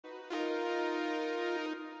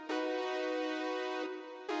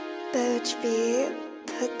Boach beat,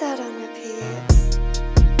 put that on repeat.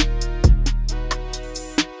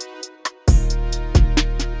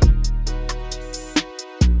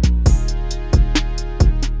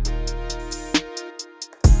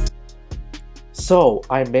 So,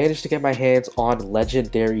 I managed to get my hands on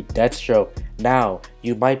legendary Deathstroke. Now,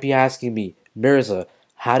 you might be asking me, Mirza,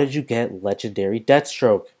 how did you get legendary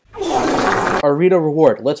Deathstroke? Arena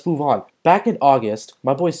reward, let's move on. Back in August,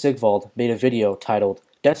 my boy Sigvald made a video titled,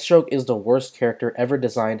 Deathstroke is the worst character ever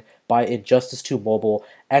designed by Injustice 2 Mobile, !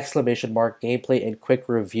 Gameplay and quick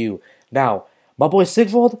review. Now, my boy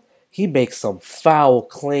Sigvald, he makes some foul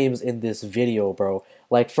claims in this video, bro.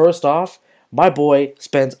 Like, first off, my boy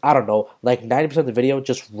spends, I don't know, like 90% of the video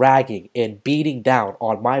just ragging and beating down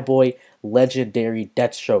on my boy legendary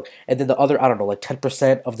Deathstroke. And then the other, I don't know, like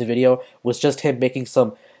 10% of the video was just him making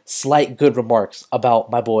some slight good remarks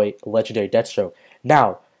about my boy legendary Deathstroke.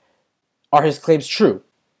 Now, are his claims true?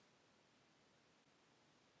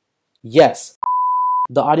 Yes.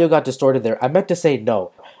 The audio got distorted there. I meant to say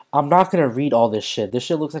no. I'm not going to read all this shit. This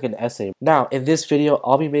shit looks like an essay. Now, in this video,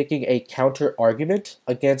 I'll be making a counter argument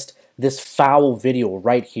against this foul video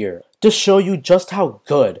right here. To show you just how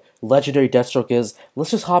good legendary Deathstroke is, let's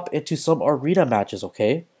just hop into some arena matches,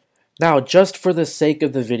 okay? Now, just for the sake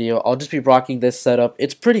of the video, I'll just be rocking this setup.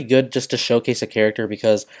 It's pretty good just to showcase a character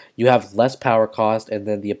because you have less power cost and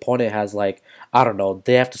then the opponent has like, I don't know,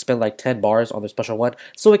 they have to spend like 10 bars on their special one,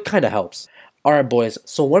 so it kind of helps. Alright boys,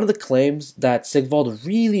 so one of the claims that Sigvald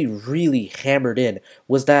really hammered in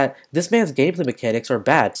was that this man's gameplay mechanics are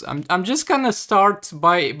bad. I'm just gonna start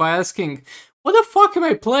by asking, what the fuck am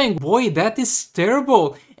I playing? Boy, that is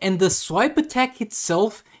terrible. And the swipe attack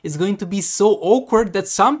itself is going to be so awkward that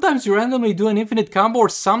sometimes you randomly do an infinite combo or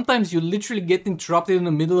sometimes you literally get interrupted in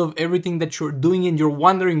the middle of everything that you're doing and you're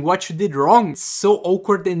wondering what you did wrong. It's so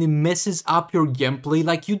awkward and it messes up your gameplay.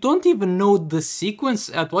 Like, you don't even know the sequence,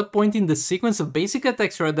 at what point in the sequence of basic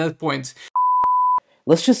attacks you're at that point.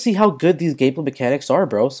 Let's just see how good these gameplay mechanics are,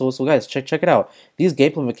 bro. So guys, check it out. These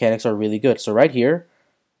gameplay mechanics are really good. So right here,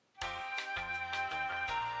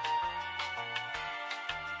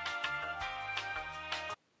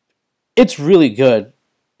 it's really good.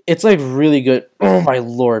 It's like really good. Oh my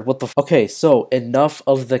lord, what the f— Okay, so enough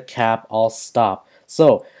of the cap, I'll stop.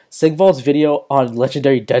 So, Sigvald's video on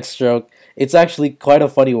legendary Deathstroke, it's actually quite a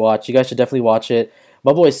funny watch. You guys should definitely watch it.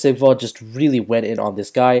 My boy Sigvald just really went in on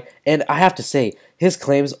this guy, and I have to say, his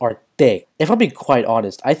claims are thick. If I'm being quite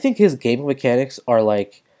honest, I think his game mechanics are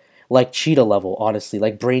like Cheetah level, honestly,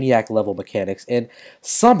 like Brainiac level mechanics, and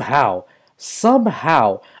somehow,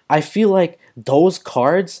 I feel like those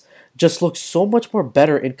cards just looks so much more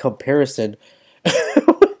better in comparison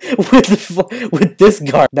with this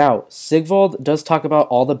card. Now, Sigvald does talk about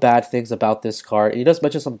all the bad things about this card, and he does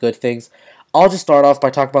mention some good things. I'll just start off by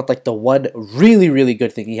talking about like the one really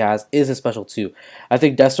good thing he has is his special 2. I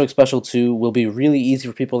think Deathstroke special 2 will be really easy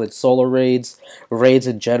for people in solo raids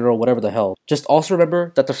in general, whatever the hell. Just also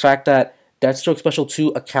remember that the fact that Deathstroke special 2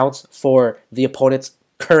 accounts for the opponent's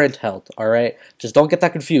current health, alright? Just don't get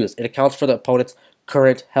that confused. It accounts for the opponent's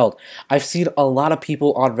current health. I've seen a lot of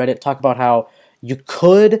people on Reddit talk about how you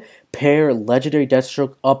could pair legendary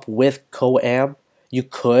Deathstroke up with Koam. You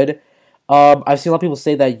could. I've seen a lot of people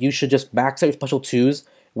say that you should just max out your special 2s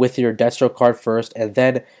with your Deathstroke card first and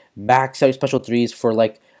then max out your special 3s for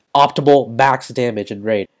like optimal max damage in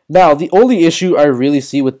raid. Now, the only issue I really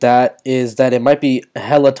see with that is that it might be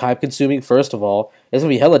hella time consuming. First of all, it's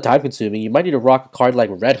gonna be hella time consuming. You might need to rock a card like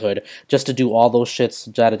Red Hood just to do all those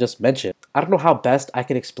shits that I just mentioned. I don't know how best I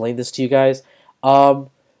can explain this to you guys.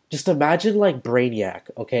 Just imagine like Brainiac,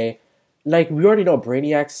 okay? Like, we already know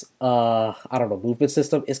Brainiac's, I don't know, movement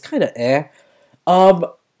system is kind of eh.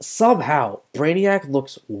 Somehow, Brainiac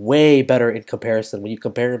looks way better in comparison when you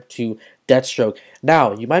compare him to Deathstroke.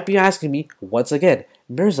 Now, you might be asking me, once again,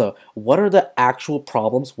 Mirza, what are the actual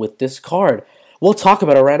problems with this card? We'll talk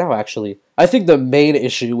about it right now, actually. I think the main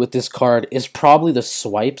issue with this card is probably the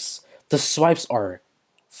swipes. The swipes are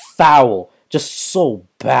foul. Just so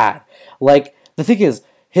bad. Like, the thing is,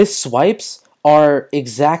 his swipes are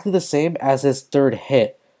exactly the same as his third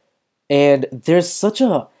hit. And there's such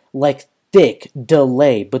a, like, thick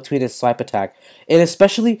delay between his swipe attack. And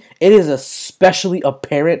especially, it is especially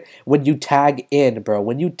apparent when you tag in, bro.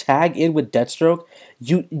 When you tag in with Deathstroke,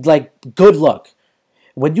 you, like, good luck.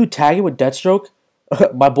 When you tag in with Deathstroke,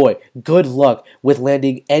 my boy, good luck with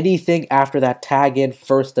landing anything after that tag in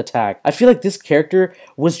first attack. I feel like this character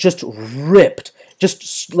was just ripped.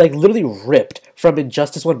 Just like literally ripped from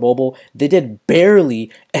Injustice 1 Mobile. They did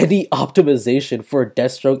barely any optimization for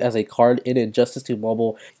Deathstroke as a card in Injustice 2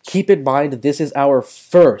 Mobile. Keep in mind, this is our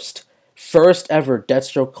first first ever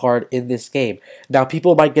Deathstroke card in this game. Now,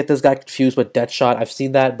 people might get this guy confused with Deathshot. I've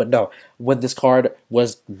seen that, but no. When this card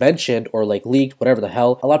was mentioned or like leaked, whatever the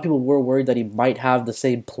hell, a lot of people were worried that he might have the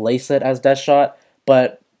same playset as Deathshot,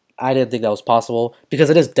 but I didn't think that was possible because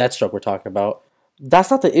it is Deathstroke we're talking about.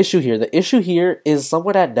 That's not the issue here. The issue here is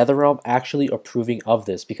someone at NetherRealm actually approving of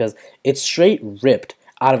this because it's straight ripped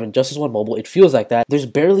out of Injustice 1 Mobile. It feels like that. There's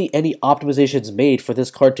barely any optimizations made for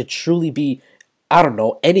this card to truly be, I don't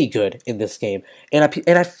know, any good in this game. And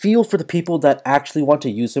I feel for the people that actually want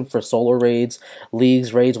to use him for solo raids,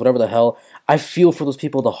 leagues, raids, whatever the hell. I feel for those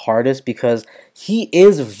people the hardest because he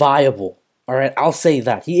is viable. Alright, I'll say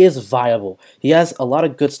that. He is viable. He has a lot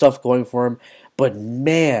of good stuff going for him. But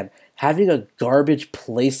man, having a garbage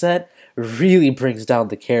playset really brings down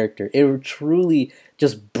the character. It truly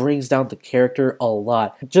just brings down the character a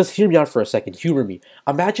lot. Just hear me out for a second. Humor me.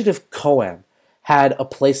 Imagine if Koam had a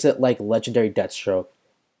playset like Legendary Deathstroke.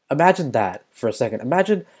 Imagine that for a second.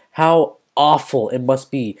 Imagine how awful it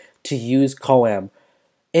must be to use Koam.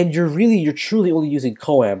 And you're truly only using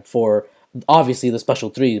Koam for, obviously, the special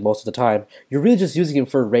 3 most of the time. You're really just using him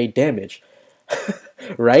for raid damage.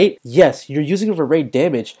 Right? Yes, you're using him for raid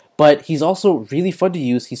damage, but he's also really fun to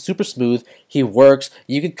use. He's super smooth. He works.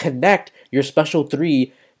 You can connect your special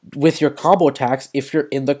 3 with your combo attacks if you're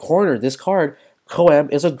in the corner. This card,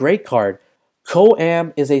 Koam, is a great card.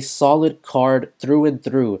 Koam is a solid card through and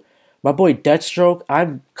through. My boy Deathstroke,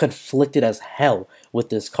 I'm conflicted as hell with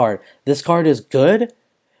this card. This card is good,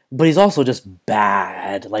 but he's also just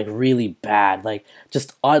bad, like really bad, like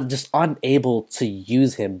just unable to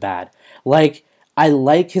use him bad. Like, I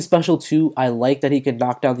like his special 2. I like that he can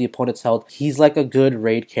knock down the opponent's health. He's like a good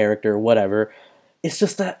raid character, whatever. It's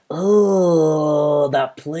just that,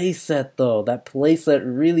 that playset though. That playset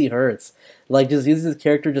really hurts. Like, just using this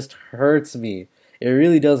character just hurts me. It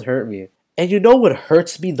really does hurt me. And you know what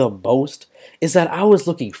hurts me the most? Is that I was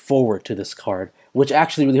looking forward to this card, which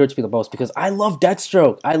actually really hurts me the most because I love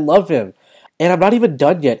Deathstroke. I love him. And I'm not even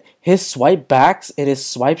done yet. His swipe backs and his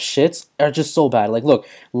swipe shits are just so bad. Like, look,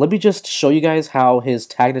 let me just show you guys how his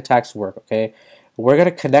tag and attacks work, okay? We're going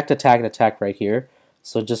to connect a tag and attack right here.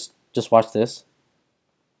 So just watch this.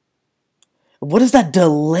 What is that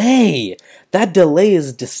delay? That delay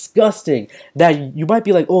is disgusting. Now, you might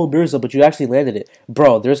be like, oh, Mirza, but you actually landed it.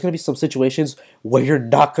 Bro, there's going to be some situations where you're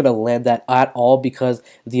not going to land that at all because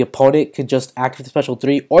the opponent can just activate the special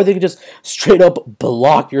 3 or they can just straight up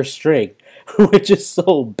block your string, which is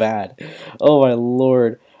so bad. Oh, my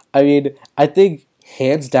lord. I mean, I think,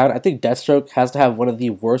 hands down, I think Deathstroke has to have one of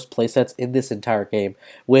the worst playsets in this entire game,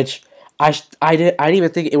 which I didn't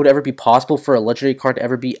even think it would ever be possible for a legendary card to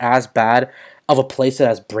ever be as bad of a playset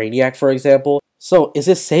as Brainiac, for example. So, is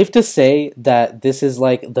it safe to say that this is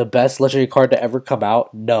like the best legendary card to ever come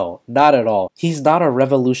out? No, not at all. He's not a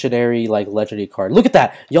revolutionary like legendary card. Look at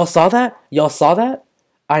that. Y'all saw that? Y'all saw that?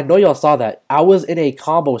 I know y'all saw that. I was in a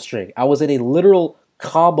combo string. I was in a literal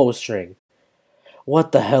combo string.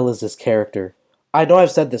 What the hell is this character? I know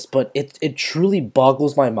I've said this, but it truly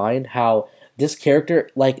boggles my mind how this character,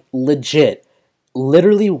 like,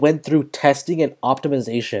 literally went through testing and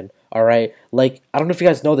optimization, alright? Like, I don't know if you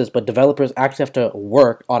guys know this, but developers actually have to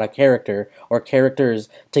work on a character or characters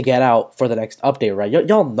to get out for the next update, right?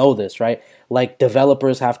 Y'all know this, right? Like,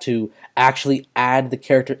 developers have to actually add the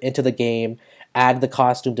character into the game, add the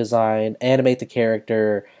costume design, animate the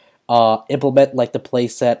character, implement, like, the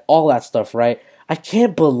playset, all that stuff, right? I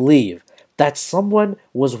can't believe that someone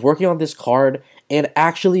was working on this card and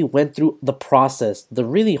actually went through the process, the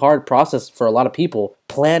really hard process for a lot of people,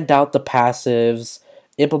 planned out the passives,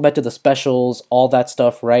 implemented the specials, all that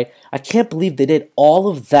stuff, right? I can't believe they did all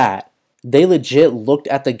of that. They legit looked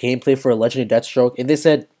at the gameplay for a Legendary Deathstroke and they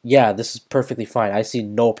said, yeah, this is perfectly fine. I see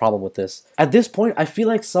no problem with this. At this point, I feel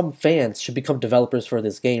like some fans should become developers for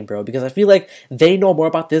this game, bro, because I feel like they know more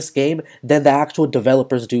about this game than the actual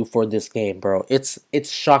developers do for this game, bro. It's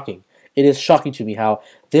shocking. It is shocking to me how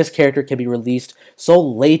this character can be released so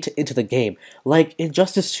late into the game. Like,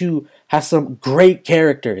 Injustice 2 has some great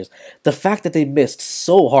characters. The fact that they missed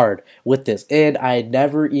so hard with this, and I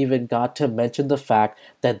never even got to mention the fact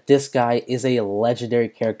that this guy is a legendary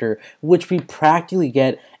character, which we practically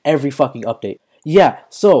get every fucking update. Yeah,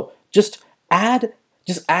 so just add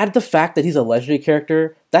the fact that he's a legendary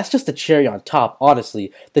character. That's just the cherry on top,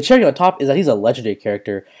 honestly. The cherry on top is that he's a legendary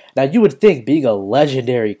character. Now, you would think, being a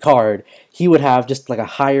legendary card, he would have just like a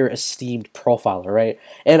higher esteemed profile, right?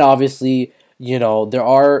 And obviously, you know, there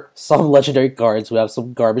are some legendary cards who have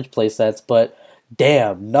some garbage playsets, but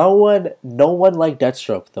damn, no one liked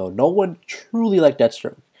Deathstroke, though. No one truly liked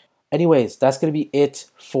Deathstroke. Anyways, that's going to be it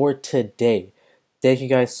for today. Thank you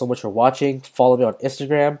guys so much for watching. Follow me on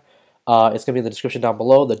Instagram. It's going to be in the description down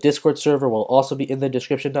below. The Discord server will also be in the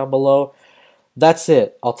description down below. That's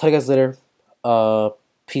it. I'll tell you guys later.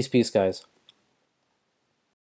 Peace, guys.